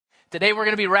Today we're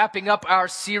going to be wrapping up our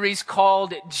series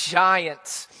called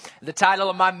Giants. The title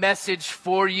of my message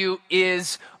for you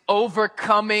is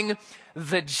Overcoming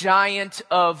the Giant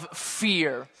of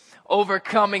Fear.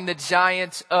 Overcoming the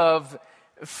Giant of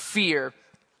Fear.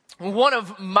 One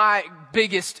of my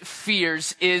biggest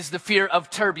fears is the fear of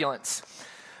turbulence.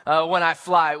 When I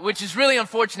fly, which is really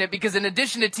unfortunate because in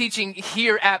addition to teaching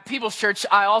here at People's Church,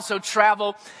 I also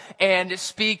travel and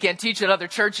speak and teach at other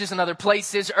churches and other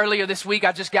places. Earlier this week,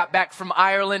 I just got back from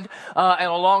Ireland and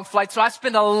a long flight. So I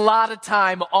spend a lot of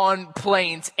time on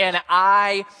planes and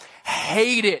I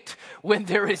hate it when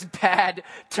there is bad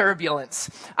turbulence.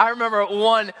 I remember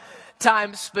one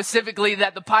time specifically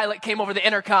that the pilot came over the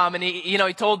intercom and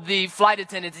he told the flight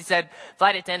attendants, he said,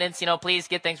 "Flight attendants, please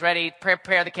get things ready,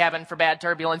 prepare the cabin for bad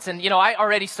turbulence." And, I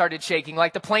already started shaking.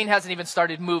 Like the plane hasn't even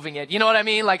started moving it. You know what I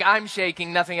mean? Like I'm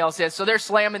shaking, nothing else is. So they're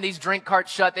slamming these drink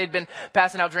carts shut. They'd been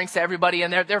passing out drinks to everybody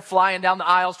and they're flying down the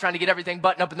aisles trying to get everything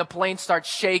buttoned up and the plane starts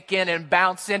shaking and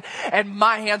bouncing and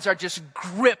my hands are just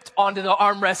gripped onto the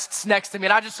armrests next to me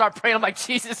and I just start praying. I'm like,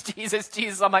 Jesus, Jesus,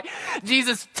 Jesus. I'm like,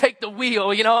 Jesus, take the wheel.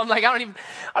 I'm like, I don't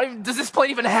even, does this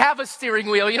plane even have a steering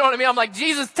wheel? You know what I mean? I'm like,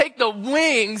 Jesus, take the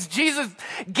wings. Jesus,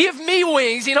 give me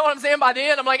wings. You know what I'm saying? By the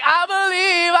end, I'm like, I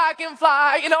believe I can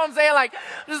fly. You know what I'm saying? Like,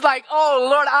 just like, oh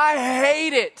Lord, I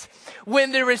hate it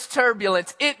when there is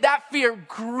turbulence. That fear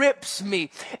grips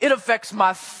me. It affects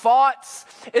my thoughts.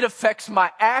 It affects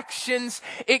my actions.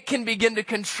 It can begin to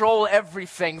control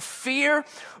everything. Fear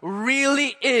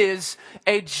really is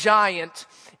a giant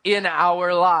in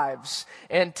our lives.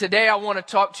 And today I want to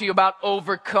talk to you about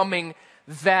overcoming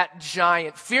that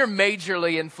giant. Fear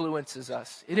majorly influences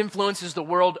us. It influences the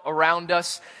world around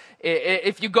us.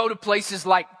 If you go to places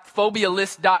like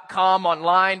phobialist.com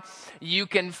online, you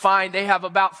can find they have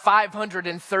about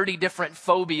 530 different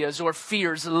phobias or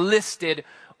fears listed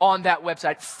on that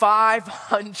website.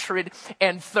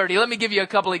 530. Let me give you a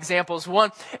couple examples.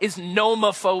 One is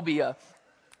nomophobia.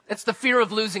 It's the fear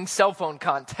of losing cell phone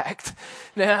contact.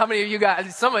 Now, how many of you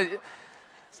guys, some of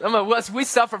us, we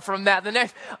suffer from that. The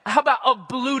next, how about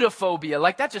ablutophobia?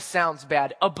 Like that just sounds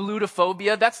bad.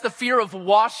 Ablutophobia, that's the fear of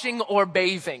washing or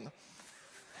bathing.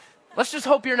 Let's just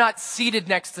hope you're not seated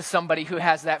next to somebody who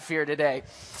has that fear today.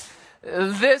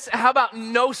 How about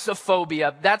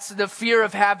nosophobia? That's the fear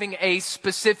of having a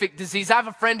specific disease. I have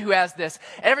a friend who has this.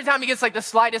 Every time he gets like the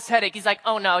slightest headache, he's like,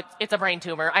 "Oh no, it's a brain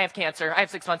tumor. I have cancer. I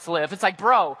have 6 months to live." It's like,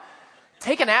 bro,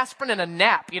 take an aspirin and a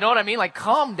nap. You know what I mean? Like,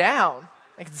 calm down.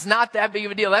 Like, it's not that big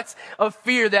of a deal. That's a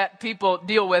fear that people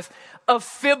deal with.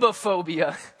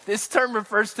 Aphibophobia. This term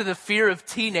refers to the fear of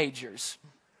teenagers.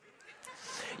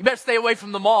 You better stay away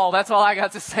from the mall. That's all I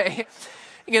got to say.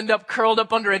 You end up curled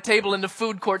up under a table in the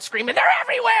food court screaming, "They're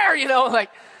everywhere!"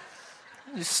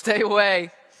 Just stay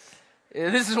away.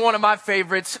 This is one of my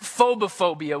favorites,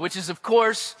 phobophobia, which is, of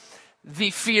course, the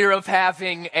fear of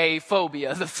having a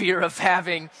phobia, the fear of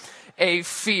having a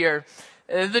fear.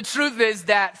 The truth is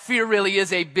that fear really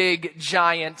is a big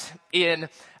giant in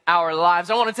our lives.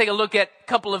 I want to take a look at a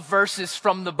couple of verses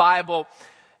from the Bible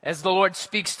as the Lord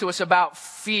speaks to us about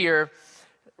fear.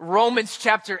 Romans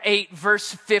chapter 8,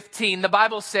 verse 15, the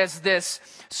Bible says this,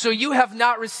 "So you have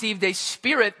not received a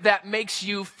spirit that makes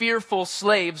you fearful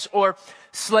slaves or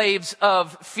slaves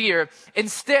of fear.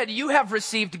 Instead, you have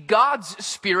received God's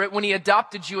Spirit when He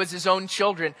adopted you as His own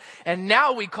children. And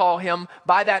now we call Him,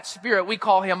 by that Spirit, we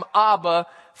call Him Abba,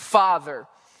 Father."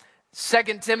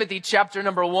 2 Timothy chapter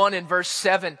number 1 and verse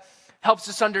 7 helps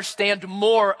us understand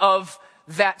more of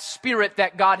that Spirit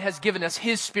that God has given us,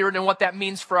 His Spirit, and what that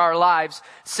means for our lives.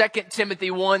 2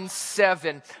 Timothy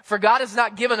 1:7. "For God has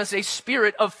not given us a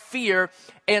spirit of fear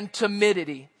and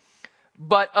timidity,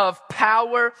 but of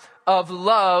power, of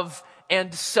love,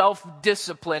 and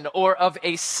self-discipline," or of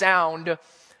a sound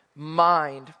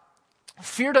mind.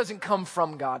 Fear doesn't come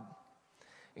from God.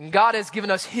 And God has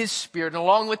given us His Spirit. And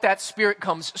along with that Spirit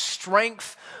comes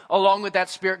strength. Along with that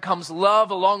Spirit comes love.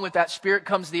 Along with that Spirit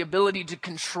comes the ability to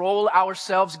control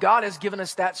ourselves. God has given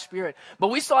us that Spirit. But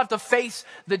we still have to face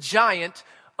the giant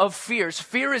of fears.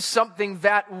 Fear is something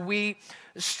that we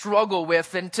struggle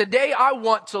with. And today I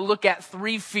want to look at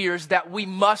 3 fears that we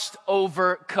must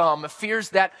overcome.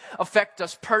 Fears that affect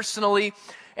us personally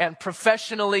and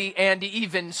professionally and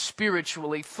even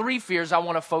spiritually. 3 fears I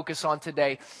want to focus on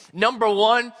today. Number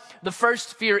 1, the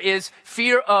first fear is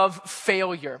fear of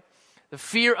failure. The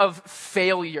fear of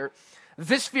failure.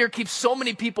 This fear keeps so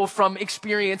many people from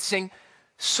experiencing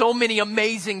so many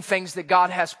amazing things that God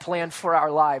has planned for our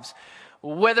lives.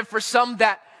 Whether for some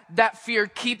that that fear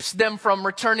keeps them from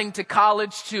returning to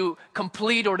college to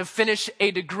complete or to finish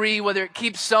a degree, whether it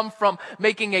keeps some from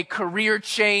making a career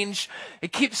change,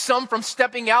 it keeps some from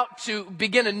stepping out to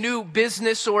begin a new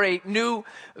business or a new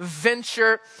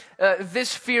venture.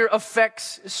 This fear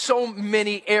affects so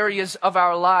many areas of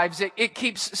our lives. It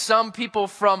keeps some people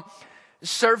from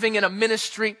serving in a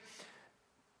ministry.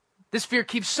 This fear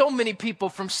keeps so many people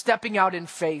from stepping out in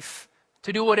faith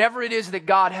to do whatever it is that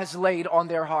God has laid on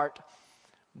their heart.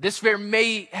 This fear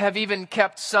may have even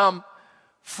kept some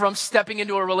from stepping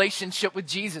into a relationship with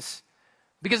Jesus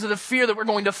because of the fear that we're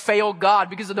going to fail God,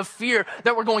 because of the fear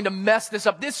that we're going to mess this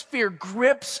up. This fear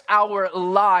grips our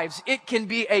lives. It can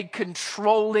be a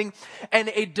controlling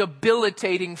and a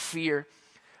debilitating fear.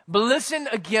 But listen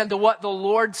again to what the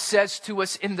Lord says to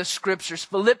us in the scriptures.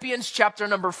 Philippians chapter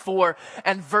number 4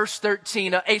 and verse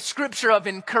 13, a scripture of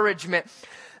encouragement.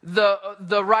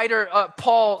 The writer,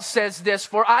 Paul, says this,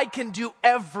 "For I can do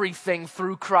everything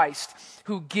through Christ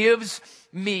who gives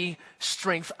me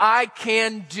strength." I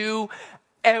can do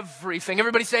everything.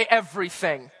 Everybody say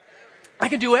everything. I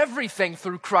can do everything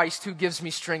through Christ who gives me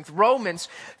strength. Romans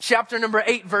chapter number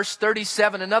 8, verse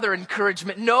 37, another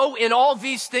encouragement. "No, in all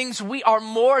these things we are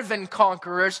more than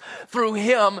conquerors through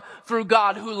Him, through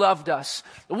God who loved us."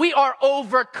 We are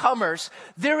overcomers.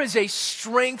 There is a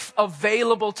strength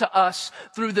available to us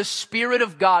through the Spirit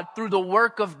of God, through the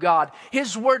work of God.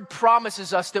 His word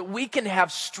promises us that we can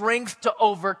have strength to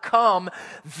overcome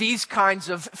these kinds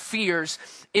of fears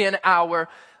in our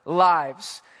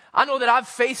lives. I know that I've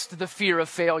faced the fear of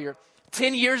failure.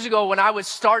 10 years ago, when I was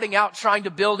starting out trying to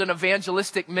build an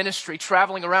evangelistic ministry,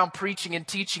 traveling around preaching and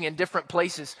teaching in different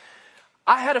places,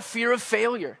 I had a fear of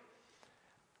failure.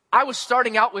 I was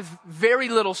starting out with very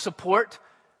little support,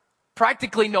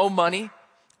 practically no money.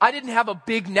 I didn't have a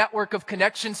big network of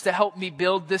connections to help me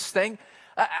build this thing.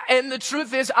 And the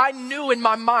truth is, I knew in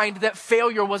my mind that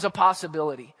failure was a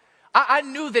possibility. I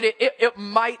knew that it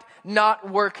might not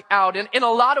work out. And in a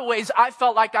lot of ways, I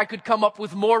felt like I could come up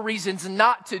with more reasons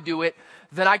not to do it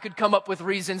than I could come up with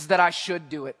reasons that I should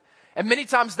do it. And many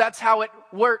times that's how it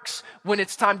works when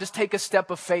it's time to take a step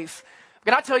of faith.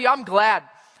 Can I tell you, I'm glad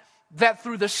that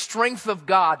through the strength of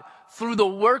God, through the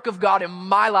work of God in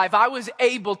my life, I was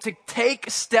able to take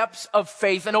steps of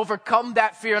faith and overcome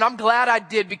that fear. And I'm glad I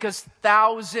did, because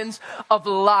thousands of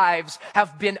lives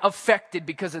have been affected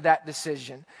because of that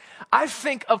decision. I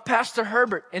think of Pastor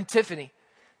Herbert and Tiffany.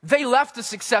 They left a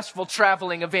successful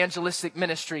traveling evangelistic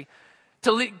ministry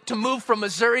to move from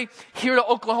Missouri here to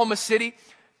Oklahoma City,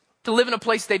 to live in a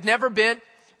place they'd never been,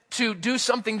 to do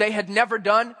something they had never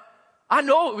done. I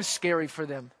know it was scary for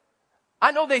them.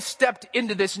 I know they stepped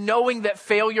into this knowing that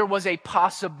failure was a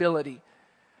possibility.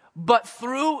 But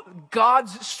through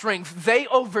God's strength, they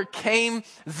overcame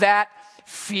that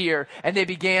fear, and they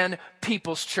began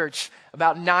People's Church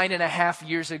about 9.5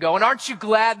 years ago. And aren't you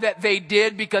glad that they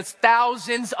did? Because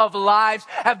thousands of lives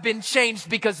have been changed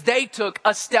because they took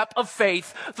a step of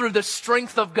faith through the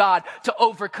strength of God to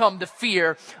overcome the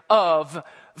fear of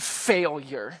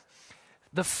failure.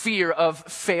 The fear of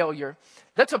failure.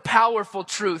 That's a powerful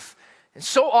truth. And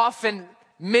so often,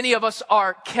 many of us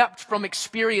are kept from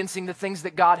experiencing the things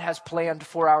that God has planned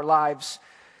for our lives.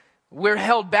 We're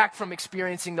held back from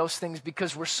experiencing those things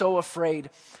because we're so afraid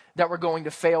that we're going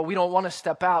to fail. We don't want to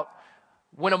step out.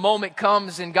 When a moment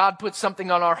comes and God puts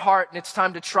something on our heart and it's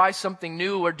time to try something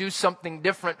new or do something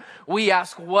different, we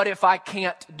ask, what if I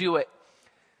can't do it?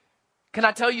 Can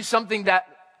I tell you something that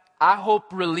I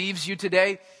hope relieves you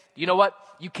today? You know what?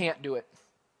 You can't do it.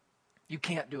 You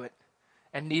can't do it.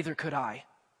 And neither could I.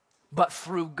 But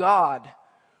through God,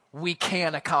 we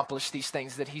can accomplish these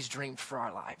things that He's dreamed for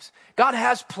our lives. God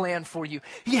has planned for you.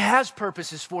 He has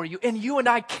purposes for you. And you and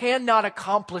I cannot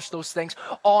accomplish those things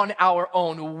on our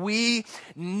own. We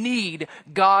need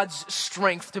God's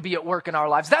strength to be at work in our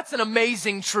lives. That's an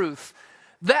amazing truth.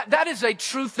 That is a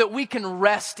truth that we can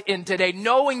rest in today,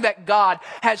 knowing that God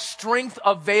has strength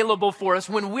available for us.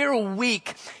 When we're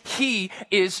weak, He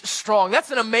is strong. That's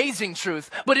an amazing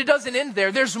truth, but it doesn't end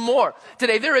there. There's more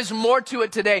today. There is more to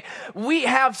it today. We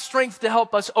have strength to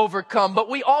help us overcome, but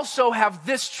we also have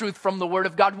this truth from the Word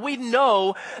of God. We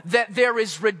know that there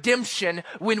is redemption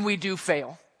when we do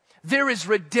fail. There is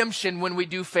redemption when we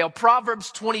do fail.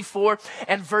 Proverbs 24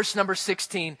 and verse number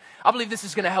 16. I believe this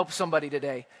is going to help somebody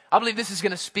today. I believe this is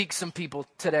going to speak some people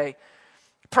today.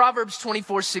 Proverbs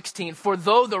 24:16. For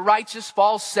though the righteous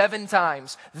fall 7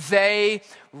 times, they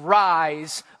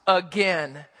rise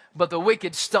again. But the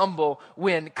wicked stumble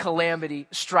when calamity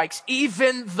strikes.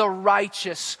 Even the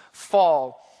righteous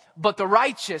fall, but the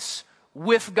righteous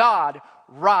with God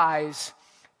rise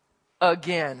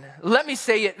again. Let me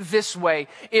say it this way.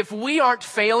 If we aren't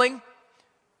failing,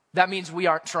 that means we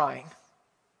aren't trying.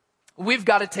 We've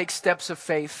got to take steps of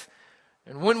faith.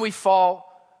 And when we fall,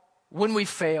 when we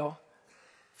fail,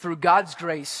 through God's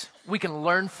grace, we can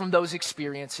learn from those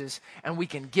experiences and we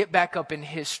can get back up in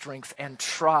His strength and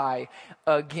try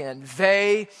again.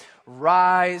 They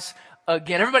rise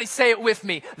again. Everybody say it with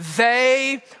me.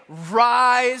 They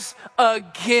rise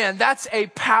again. That's a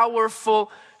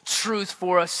powerful truth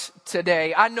for us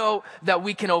today. I know that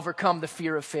we can overcome the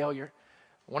fear of failure.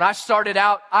 When I started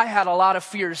out, I had a lot of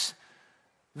fears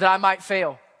that I might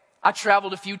fail. I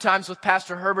traveled a few times with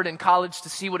Pastor Herbert in college to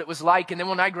see what it was like. And then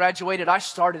when I graduated, I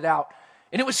started out.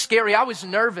 And it was scary. I was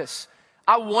nervous.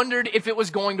 I wondered if it was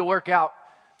going to work out.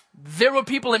 There were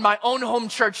people in my own home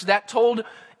church that told,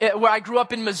 where I grew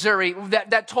up in Missouri,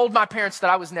 that told my parents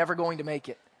that I was never going to make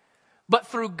it. But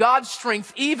through God's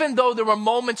strength, even though there were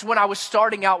moments when I was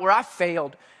starting out where I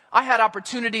failed, I had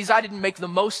opportunities I didn't make the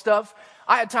most of.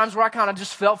 I had times where I kind of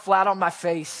just fell flat on my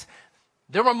face.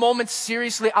 There were moments,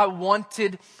 seriously, I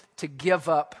wanted to give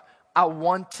up. I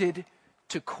wanted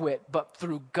to quit. But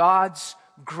through God's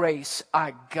grace,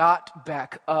 I got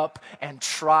back up and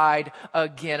tried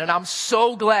again. And I'm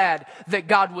so glad that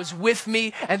God was with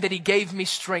me and that He gave me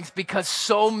strength, because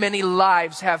so many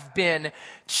lives have been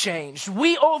changed.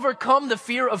 We overcome the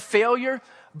fear of failure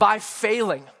by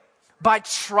failing, by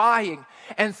trying,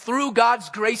 and through God's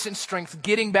grace and strength,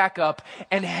 getting back up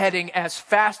and heading as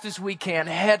fast as we can,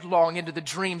 headlong into the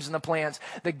dreams and the plans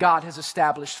that God has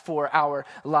established for our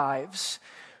lives.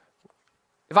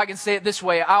 If I can say it this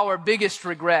way, our biggest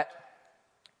regret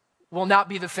will not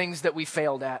be the things that we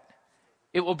failed at.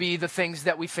 It will be the things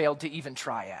that we failed to even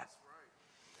try at.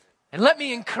 And let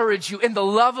me encourage you in the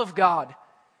love of God,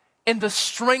 in the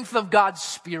strength of God's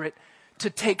Spirit, to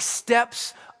take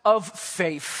steps of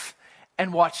faith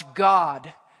and watch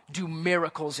God do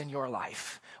miracles in your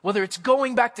life. Whether it's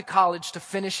going back to college to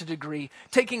finish a degree,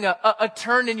 taking a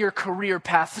turn in your career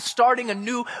path, starting a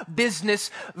new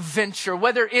business venture,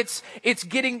 whether it's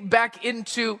getting back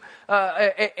into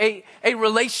a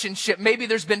relationship. Maybe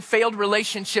there's been failed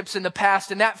relationships in the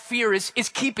past, and that fear is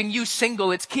keeping you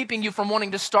single. It's keeping you from wanting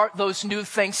to start those new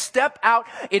things. Step out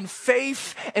in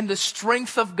faith and the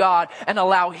strength of God and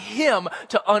allow Him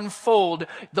to unfold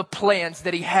the plans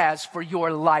that He has for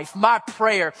your life. My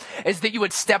prayer is that you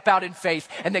would step out in faith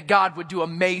and that God would do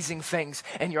amazing things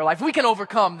in your life. We can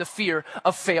overcome the fear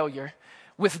of failure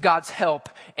with God's help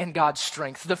and God's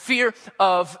strength. The fear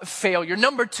of failure.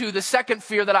 Number two, the second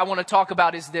fear that I want to talk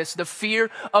about is this, the fear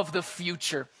of the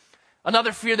future.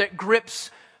 Another fear that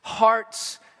grips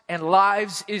hearts and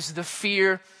lives is the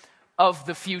fear of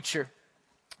the future.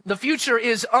 The future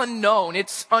is unknown.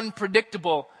 It's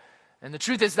unpredictable. And the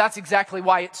truth is, that's exactly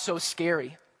why it's so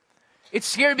scary. It's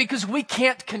scary because we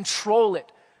can't control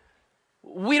it.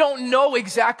 We don't know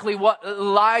exactly what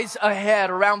lies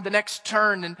ahead around the next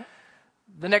turn and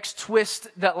the next twist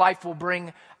that life will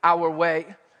bring our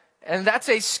way. And that's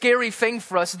a scary thing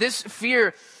for us. This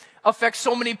fear affects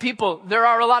so many people. There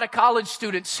are a lot of college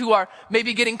students who are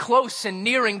maybe getting close and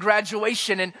nearing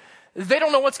graduation, and they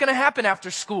don't know what's going to happen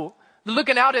after school. They're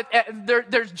looking out at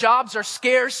their jobs are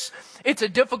scarce. It's a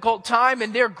difficult time,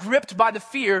 and they're gripped by the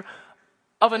fear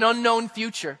of an unknown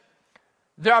future.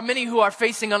 There are many who are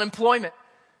facing unemployment.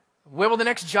 Where will the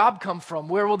next job come from?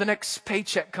 Where will the next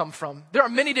paycheck come from? There are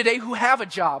many today who have a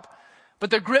job,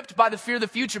 but they're gripped by the fear of the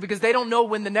future because they don't know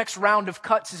when the next round of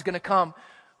cuts is going to come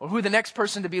or who the next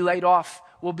person to be laid off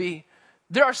will be.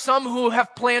 There are some who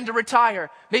have planned to retire.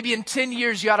 Maybe in 10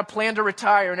 years you had a plan to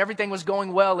retire and everything was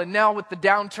going well, and now with the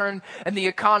downturn and the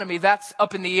economy, that's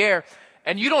up in the air.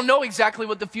 And you don't know exactly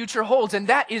what the future holds, and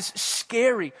that is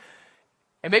scary.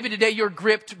 And maybe today you're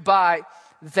gripped by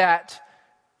that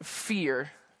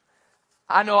fear.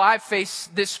 I know I face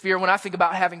this fear when I think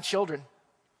about having children.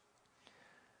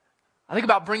 I think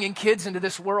about bringing kids into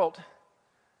this world.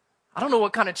 I don't know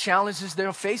what kind of challenges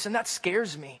they'll face, and that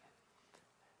scares me.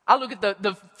 I look at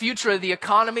the future of the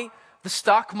economy, the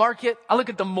stock market. I look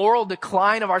at the moral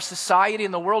decline of our society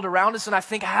and the world around us, and I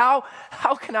think, how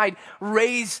can I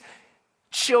raise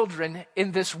children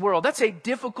in this world? That's a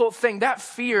difficult thing. That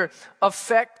fear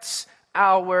affects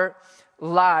our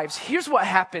lives. Here's what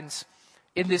happens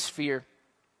in this fear.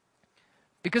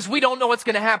 Because we don't know what's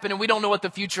going to happen and we don't know what the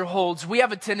future holds, we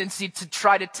have a tendency to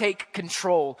try to take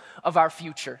control of our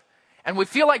future. And we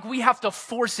feel like we have to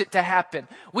force it to happen.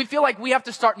 We feel like we have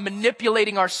to start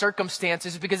manipulating our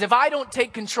circumstances, because if I don't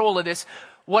take control of this,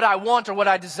 what I want or what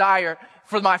I desire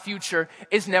for my future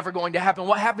is never going to happen.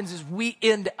 What happens is we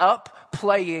end up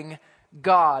playing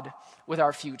God with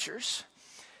our futures.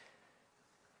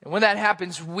 And when that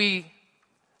happens, we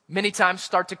many times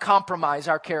start to compromise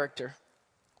our character.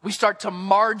 We start to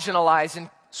marginalize and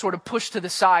sort of push to the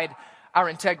side our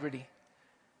integrity.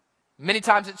 Many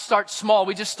times it starts small.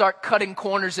 We just start cutting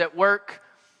corners at work.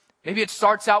 Maybe it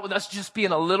starts out with us just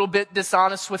being a little bit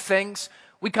dishonest with things.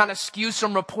 We kind of skew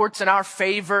some reports in our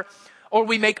favor, or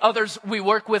we make others we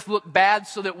work with look bad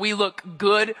so that we look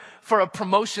good for a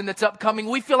promotion that's upcoming.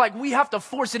 We feel like we have to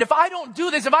force it. If I don't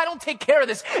do this, if I don't take care of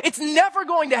this, it's never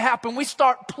going to happen. We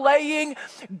start playing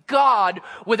God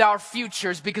with our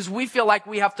futures because we feel like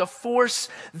we have to force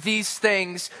these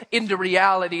things into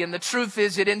reality. And the truth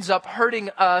is, it ends up hurting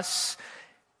us.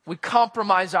 We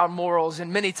compromise our morals,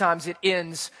 and many times it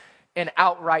ends in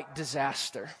outright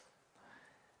disaster.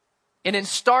 And in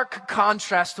stark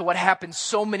contrast to what happens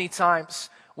so many times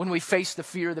when we face the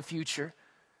fear of the future,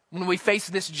 when we face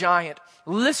this giant,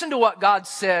 listen to what God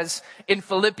says in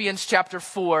Philippians chapter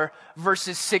 4,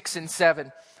 verses 6 and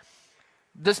 7.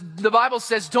 The Bible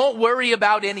says, don't worry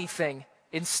about anything.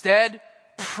 Instead,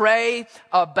 pray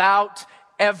about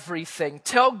everything.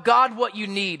 Tell God what you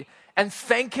need and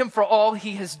thank Him for all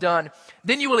He has done.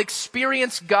 Then you will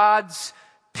experience God's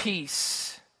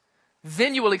peace.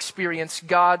 Then you will experience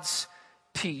God's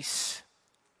peace,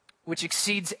 which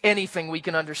exceeds anything we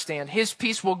can understand. His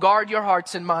peace will guard your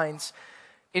hearts and minds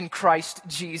in Christ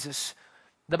Jesus.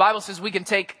 The Bible says we can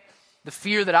take the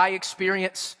fear that I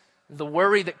experience, the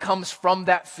worry that comes from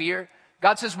that fear.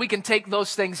 God says we can take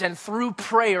those things, and through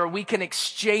prayer we can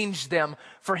exchange them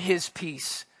for His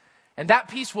peace. And that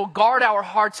peace will guard our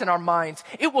hearts and our minds.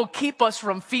 It will keep us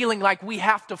from feeling like we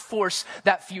have to force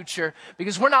that future,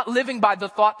 because we're not living by the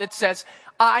thought that says,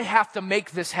 I have to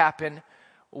make this happen.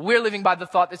 We're living by the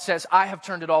thought that says, I have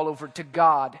turned it all over to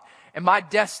God, and my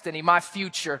destiny, my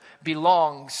future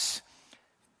belongs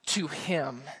to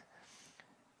Him.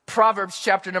 Proverbs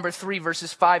chapter number 3,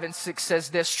 verses 5 and 6 says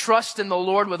this: trust in the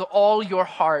Lord with all your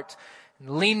heart,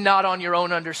 and lean not on your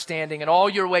own understanding. In all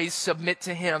your ways submit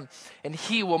to Him, and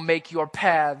He will make your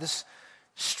paths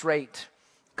straight.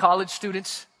 College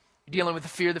students, dealing with the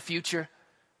fear of the future,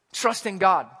 trust in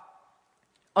God.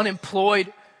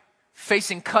 Unemployed,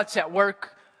 facing cuts at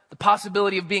work, the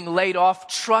possibility of being laid off,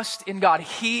 trust in God.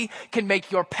 He can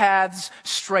make your paths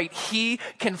straight. He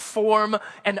can form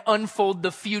and unfold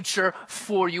the future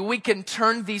for you. We can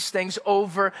turn these things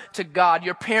over to God.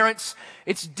 Your parents,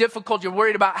 it's difficult. You're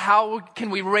worried about how can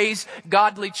we raise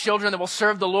godly children that will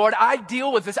serve the Lord. I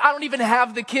deal with this. I don't even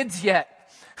have the kids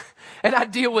yet, and I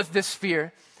deal with this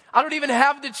fear. I don't even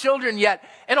have the children yet,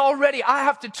 and already I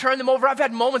have to turn them over. I've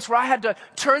had moments where I had to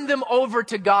turn them over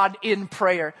to God in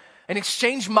prayer and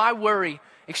exchange my worry,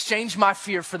 exchange my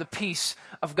fear for the peace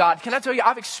of God. Can I tell you,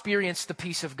 I've experienced the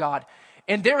peace of God.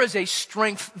 And there is a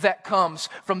strength that comes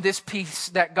from this peace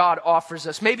that God offers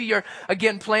us. Maybe you're,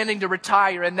 again, planning to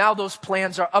retire, and now those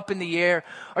plans are up in the air.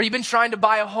 Or you've been trying to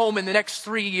buy a home in the next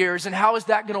 3 years, and how is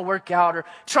that going to work out? Or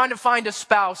trying to find a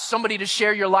spouse, somebody to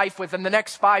share your life with in the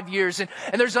next 5 years, and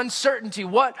there's uncertainty.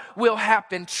 What will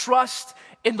happen? Trust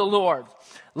in the Lord.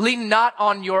 Lean not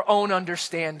on your own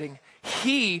understanding.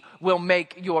 He will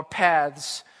make your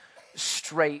paths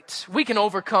straight. We can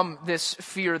overcome this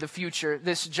fear of the future,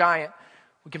 this giant.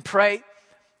 We can pray.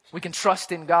 We can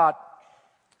trust in God.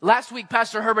 Last week,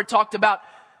 Pastor Herbert talked about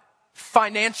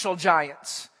financial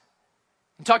giants.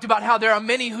 He talked about how there are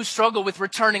many who struggle with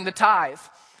returning the tithe,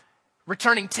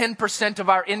 returning 10% of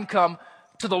our income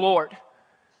to the Lord.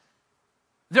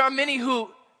 There are many who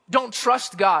don't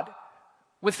trust God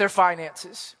with their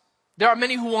finances. There are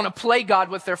many who want to play God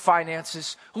with their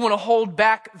finances, who want to hold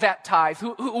back that tithe,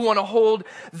 who want to hold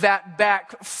that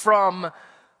back from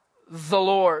the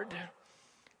Lord.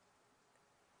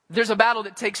 There's a battle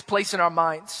that takes place in our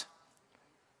minds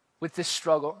with this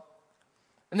struggle.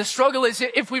 And the struggle is,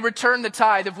 if we return the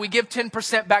tithe, if we give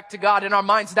 10% back to God, in our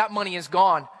minds, that money is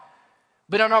gone.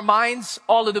 But in our minds,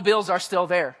 all of the bills are still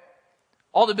there.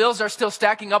 All the bills are still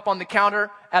stacking up on the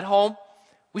counter at home.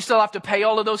 We still have to pay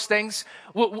all of those things.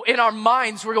 In our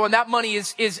minds, we're going, that money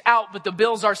is out, but the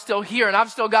bills are still here. And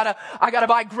I gotta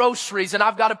buy groceries, and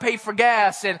I've got to pay for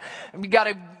gas, and you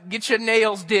gotta get your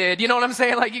nails did. You know what I'm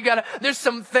saying? Like there's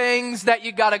some things that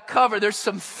you gotta cover. There's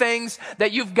some things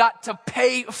that you've got to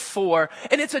pay for.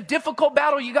 And it's a difficult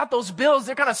battle. You got those bills.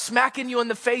 They're kind of smacking you in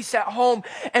the face at home.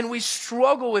 And we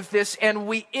struggle with this, and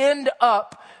we end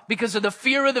up, because of the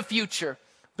fear of the future,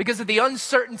 because of the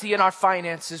uncertainty in our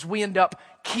finances, we end up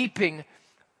keeping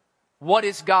what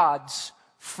is God's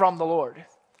from the Lord.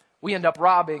 We end up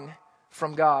robbing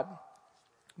from God.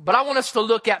 But I want us to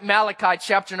look at Malachi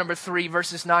chapter number 3,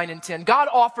 verses 9 and 10. God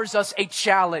offers us a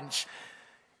challenge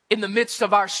in the midst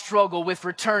of our struggle with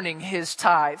returning his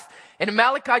tithe. And in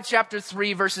Malachi chapter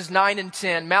 3, verses 9 and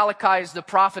 10, Malachi is the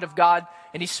prophet of God,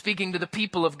 and he's speaking to the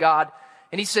people of God.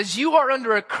 And he says, "You are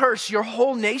under a curse, your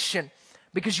whole nation,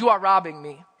 because you are robbing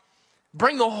me.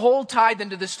 Bring the whole tithe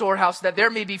into the storehouse, that there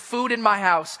may be food in my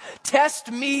house. Test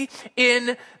me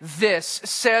in this,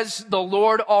 says the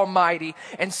Lord Almighty,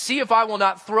 and see if I will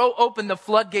not throw open the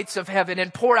floodgates of heaven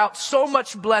and pour out so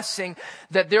much blessing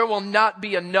that there will not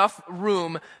be enough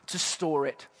room to store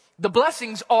it." The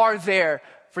blessings are there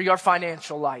for your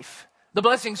financial life. The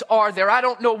blessings are there. I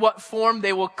don't know what form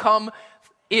they will come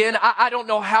in. I don't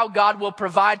know how God will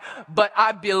provide, but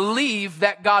I believe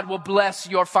that God will bless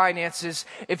your finances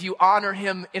if you honor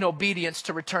him in obedience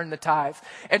to return the tithe.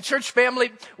 And church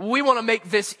family, we want to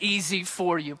make this easy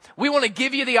for you. We want to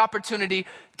give you the opportunity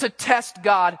to test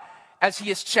God as he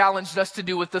has challenged us to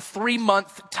do with the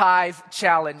 3-month tithe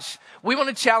challenge. We want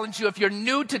to challenge you, if you're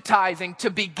new to tithing,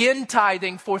 to begin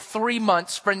tithing for 3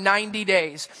 months, for 90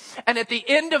 days. And at the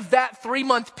end of that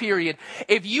 3-month period,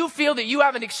 if you feel that you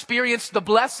haven't experienced the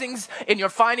blessings in your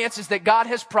finances that God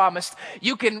has promised,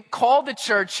 you can call the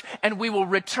church and we will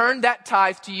return that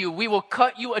tithe to you. We will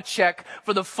cut you a check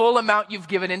for the full amount you've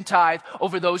given in tithe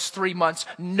over those 3 months.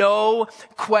 No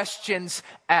questions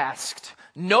asked.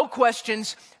 No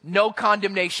questions, no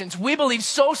condemnations. We believe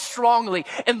so strongly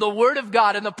in the Word of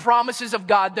God and the promises of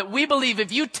God that we believe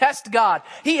if you test God,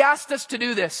 he asked us to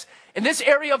do this. In this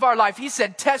area of our life, he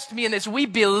said, test me in this. We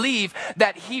believe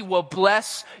that he will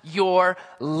bless your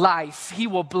life. He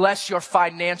will bless your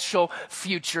financial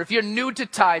future. If you're new to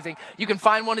tithing, you can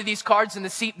find one of these cards in the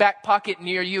seat back pocket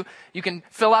near you. You can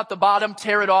fill out the bottom,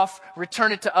 tear it off,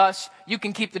 return it to us. You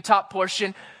can keep the top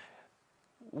portion.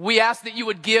 We ask that you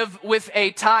would give with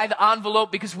a tithe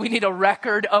envelope because we need a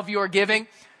record of your giving.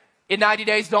 In 90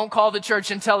 days, don't call the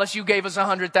church and tell us you gave us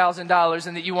 $100,000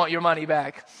 and that you want your money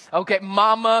back. Okay,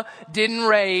 mama didn't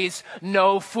raise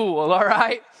no fool, all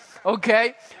right?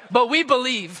 Okay? But we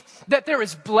believe that there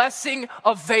is blessing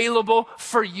available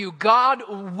for you. God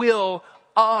will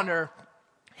honor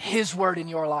his word in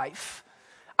your life.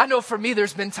 I know for me,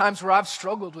 there's been times where I've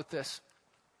struggled with this.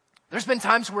 There's been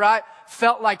times where I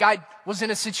felt like I was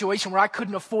in a situation where I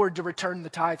couldn't afford to return the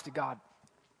tithe to God.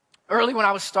 Early when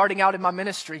I was starting out in my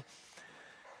ministry,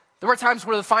 there were times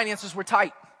where the finances were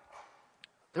tight.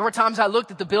 There were times I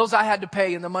looked at the bills I had to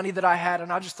pay and the money that I had,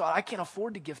 and I just thought, I can't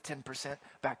afford to give 10%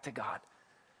 back to God.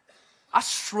 I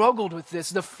struggled with this.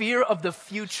 The fear of the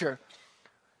future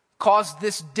caused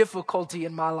this difficulty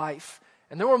in my life.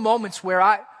 And there were moments where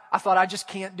I thought, I just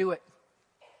can't do it.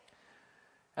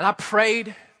 And I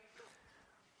prayed.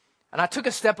 And I took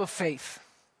a step of faith,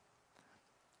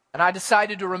 and I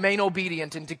decided to remain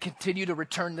obedient and to continue to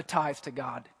return the tithe to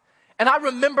God. And I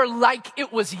remember like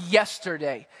it was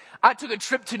yesterday. I took a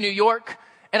trip to New York,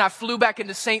 and I flew back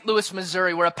into St. Louis,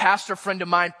 Missouri, where a pastor friend of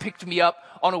mine picked me up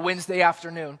on a Wednesday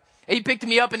afternoon. And he picked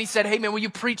me up and he said, "Hey man, will you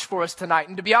preach for us tonight?"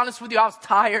 And to be honest with you, I was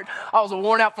tired. I was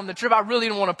worn out from the trip. I really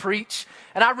didn't want to preach.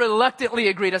 And I reluctantly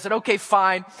agreed. I said, "Okay,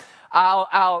 fine.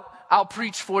 I'll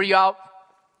preach for you.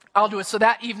 I'll do it." So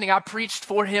that evening I preached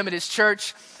for him at his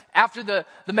church. After the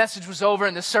message was over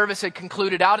and the service had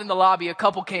concluded, out in the lobby, a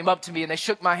couple came up to me and they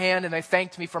shook my hand and they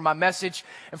thanked me for my message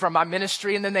and for my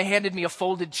ministry. And then they handed me a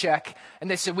folded check and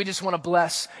they said, "We just want to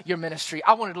bless your ministry."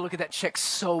 I wanted to look at that check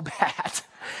so bad.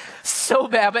 So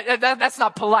bad, but that's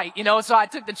not polite, you know? So I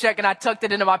took the check and I tucked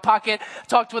it into my pocket,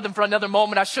 talked with them for another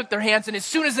moment. I shook their hands, and as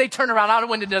soon as they turned around, I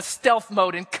went into stealth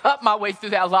mode and cut my way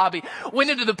through that lobby. Went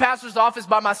into the pastor's office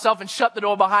by myself and shut the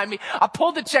door behind me. I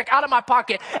pulled the check out of my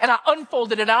pocket and I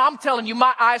unfolded it, and I'm telling you,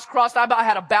 my eyes crossed. I about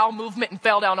had a bowel movement and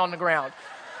fell down on the ground.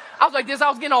 I was like this. I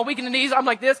was getting all weak in the knees. I'm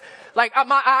like this. Like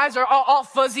my eyes are all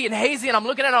fuzzy and hazy, and I'm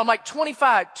looking at it. I'm like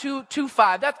 25,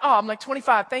 225. I'm like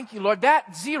 25. Thank you, Lord.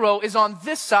 That zero is on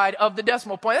this side of the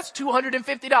decimal point. That's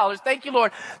 $250. Thank you,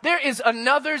 Lord. There is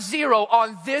another zero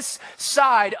on this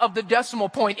side of the decimal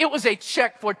point. It was a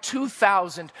check for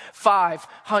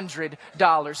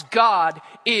 $2,500. God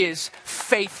is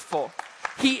faithful.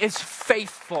 He is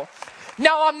faithful.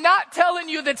 Now, I'm not telling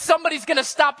you that somebody's going to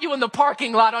stop you in the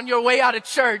parking lot on your way out of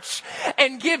church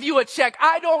and give you a check.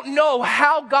 I don't know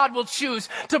how God will choose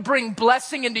to bring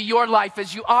blessing into your life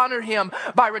as you honor him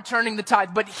by returning the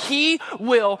tithe, but he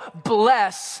will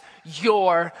bless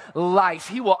your life.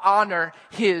 He will honor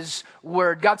his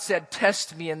word. God said,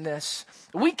 "Test me in this."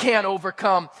 We can't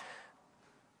overcome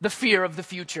the fear of the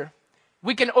future.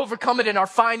 We can overcome it in our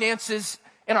finances,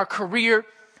 in our career,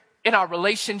 in our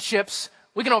relationships.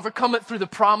 We can overcome it through the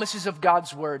promises of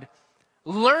God's word.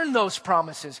 Learn those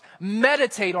promises,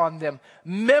 meditate on them,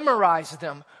 memorize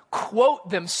them, quote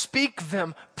them, speak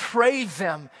them, pray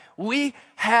them. We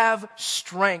have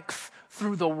strength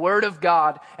through the Word of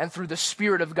God and through the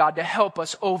Spirit of God to help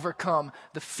us overcome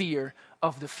the fear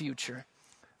of the future.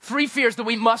 3 fears that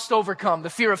we must overcome: the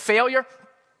fear of failure,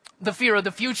 the fear of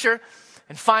the future,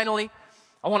 and finally,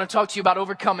 I want to talk to you about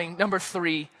overcoming number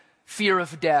 3, fear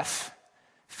of death.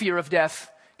 Fear of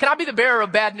death. Can I be the bearer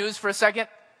of bad news for a second?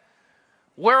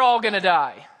 We're all going to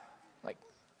die. Like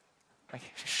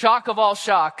shock of all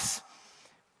shocks.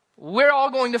 We're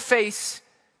all going to face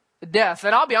death.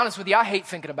 And I'll be honest with you, I hate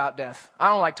thinking about death. I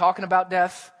don't like talking about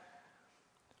death.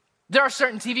 There are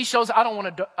certain TV shows I don't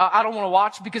want to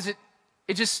watch because it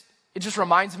just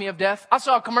reminds me of death. I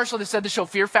saw a commercial that said the show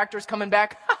Fear Factor is coming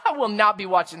back. I will not be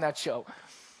watching that show.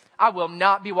 I will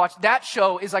not be watching. That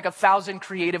show is like 1,000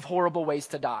 creative, horrible ways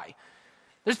to die.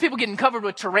 There's people getting covered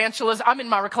with tarantulas. I'm in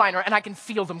my recliner and I can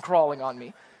feel them crawling on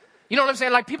me. You know what I'm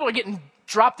saying? Like people are getting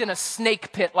dropped in a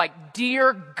snake pit like,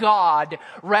 dear God,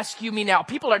 rescue me now.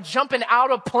 People are jumping out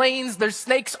of planes. There's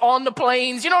snakes on the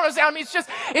planes. You know what I'm saying? I mean,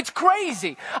 it's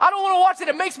crazy. I don't want to watch it.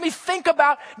 It makes me think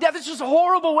about death. It's just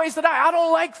horrible ways to die. I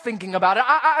don't like thinking about it.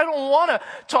 I don't want to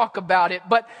talk about it.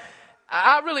 But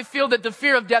I really feel that the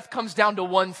fear of death comes down to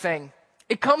one thing.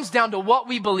 It comes down to what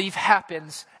we believe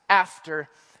happens after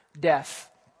death.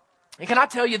 And can I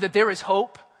tell you that there is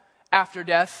hope after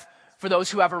death for those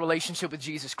who have a relationship with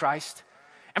Jesus Christ?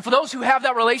 And for those who have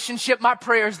that relationship, my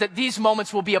prayer is that these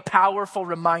moments will be a powerful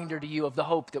reminder to you of the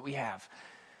hope that we have.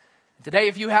 Today,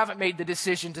 if you haven't made the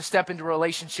decision to step into a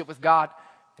relationship with God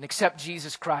and accept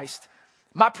Jesus Christ,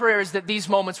 my prayer is that these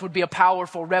moments would be a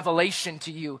powerful revelation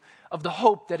to you of the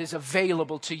hope that is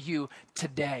available to you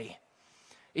today.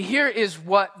 Here is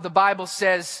what the Bible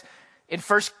says in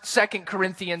 2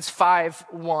 Corinthians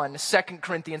 5:1. 2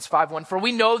 Corinthians 5:1. For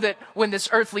we know that when this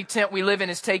earthly tent we live in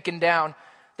is taken down,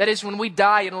 that is, when we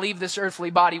die and leave this earthly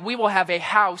body, we will have a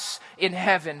house in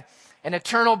heaven, an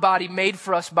eternal body made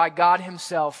for us by God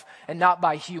himself and not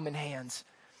by human hands.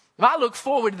 I look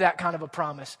forward to that kind of a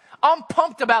promise. I'm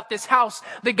pumped about this house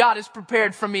that God has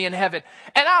prepared for me in heaven.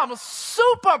 And I'm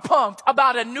super pumped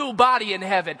about a new body in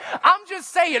heaven. I'm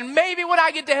just saying, maybe when I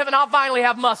get to heaven, I'll finally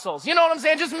have muscles. You know what I'm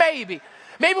saying? Just maybe.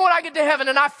 Maybe when I get to heaven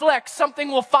and I flex, something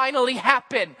will finally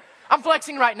happen. I'm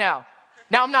flexing right now.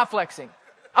 Now I'm not flexing.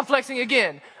 I'm flexing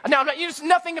again. Now I'm not,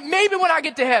 nothing. Maybe when I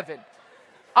get to heaven,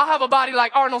 I'll have a body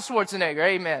like Arnold Schwarzenegger.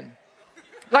 Amen.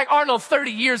 Like Arnold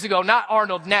 30 years ago, not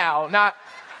Arnold now, not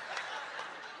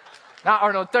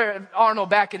Arnold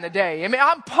back in the day. I mean,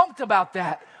 I'm pumped about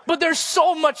that. But there's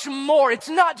so much more. It's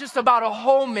not just about a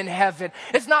home in heaven.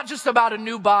 It's not just about a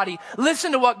new body.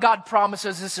 Listen to what God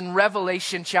promises us in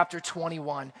Revelation chapter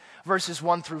 21, verses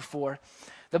 1-4.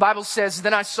 The Bible says,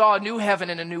 Then I saw a new heaven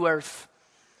and a new earth.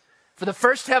 For the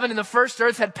first heaven and the first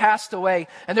earth had passed away,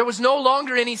 and there was no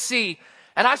longer any sea.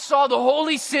 And I saw the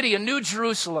holy city, a new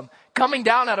Jerusalem, coming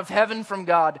down out of heaven from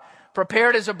God,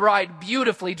 prepared as a bride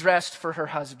beautifully dressed for her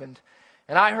husband.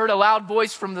 And I heard a loud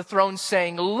voice from the throne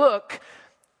saying, Look,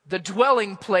 the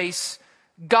dwelling place,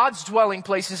 God's dwelling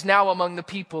place is now among the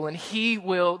people, and he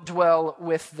will dwell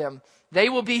with them. They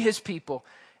will be his people,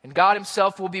 and God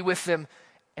himself will be with them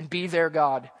and be their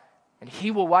God. And he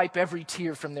will wipe every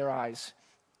tear from their eyes.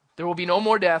 There will be no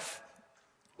more death,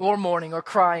 or mourning, or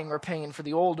crying, or pain, for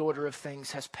the old order of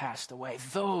things has passed away.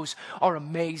 Those are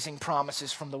amazing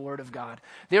promises from the Word of God.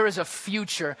 There is a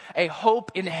future, a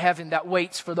hope in heaven that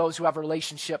waits for those who have a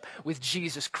relationship with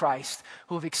Jesus Christ,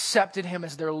 who have accepted him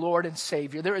as their Lord and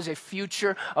Savior. There is a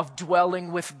future of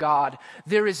dwelling with God.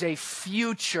 There is a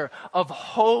future of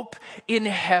hope in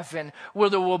heaven where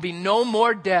there will be no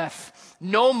more death,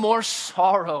 no more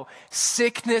sorrow,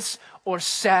 sickness, or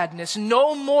sadness,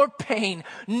 no more pain,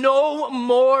 no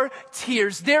more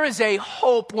tears. There is a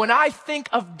hope. When I think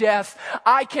of death,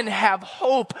 I can have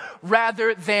hope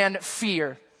rather than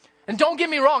fear. And don't get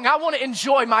me wrong, I want to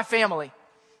enjoy my family.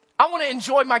 I want to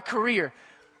enjoy my career.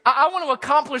 I want to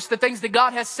accomplish the things that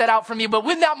God has set out for me. But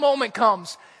when that moment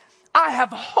comes, I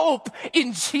have hope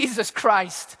in Jesus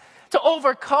Christ to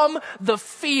overcome the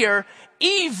fear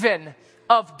even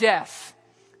of death.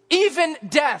 Even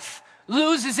death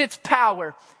loses its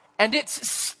power and its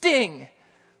sting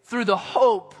through the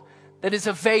hope that is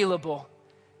available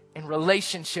in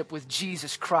relationship with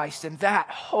Jesus Christ. And that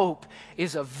hope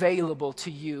is available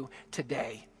to you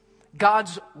today.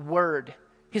 God's word,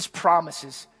 his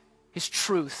promises, his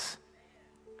truth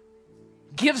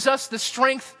gives us the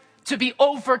strength to be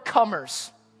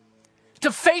overcomers,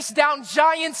 to face down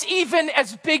giants even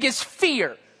as big as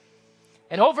fear,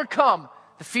 and overcome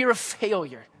the fear of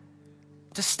failure,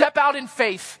 to step out in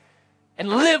faith and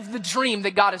live the dream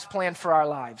that God has planned for our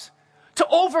lives. To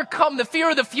overcome the fear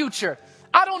of the future.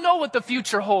 I don't know what the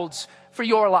future holds for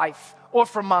your life or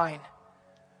for mine,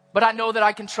 but I know that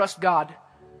I can trust God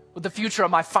with the future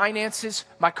of my finances,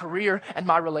 my career, and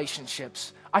my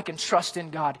relationships. I can trust in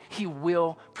God. He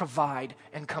will provide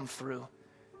and come through.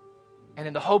 And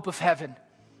in the hope of heaven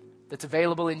that's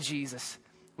available in Jesus,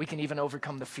 we can even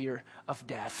overcome the fear of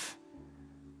death.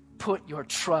 Put your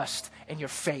trust and your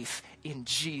faith in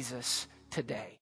Jesus today.